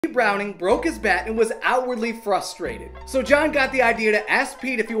Browning broke his bat and was outwardly frustrated. So John got the idea to ask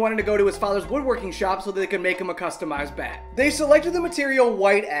Pete if he wanted to go to his father's woodworking shop so that they could make him a customized bat. They selected the material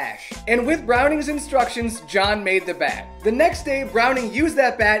white ash, and with Browning's instructions, John made the bat. The next day, Browning used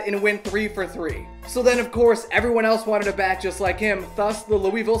that bat and went 3 for 3. So then, of course, everyone else wanted a bat just like him, thus the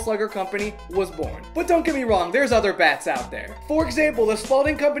Louisville Slugger Company was born. But don't get me wrong, there's other bats out there. For example, the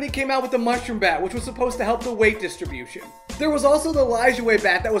Spalding Company came out with the Mushroom Bat, which was supposed to help the weight distribution. There was also the Lajoie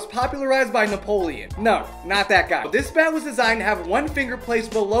bat that was popularized by Napoleon. No, not that guy. This bat was designed to have one finger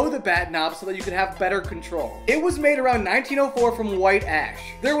placed below the bat knob so that you could have better control. It was made around 1904 from white ash.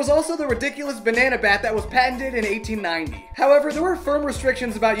 There was also the ridiculous banana bat that was patented in 1890. However, there were firm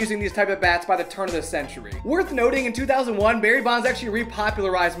restrictions about using these type of bats by the turn of the century. Worth noting, in 2001, Barry Bonds actually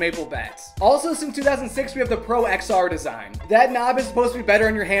repopularized maple bats. Also, since 2006, we have the Pro XR design. That knob is supposed to be better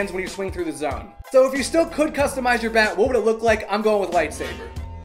in your hands when you swing through the zone. So if you still could customize your bat, what would it look like? I'm going with lightsaber.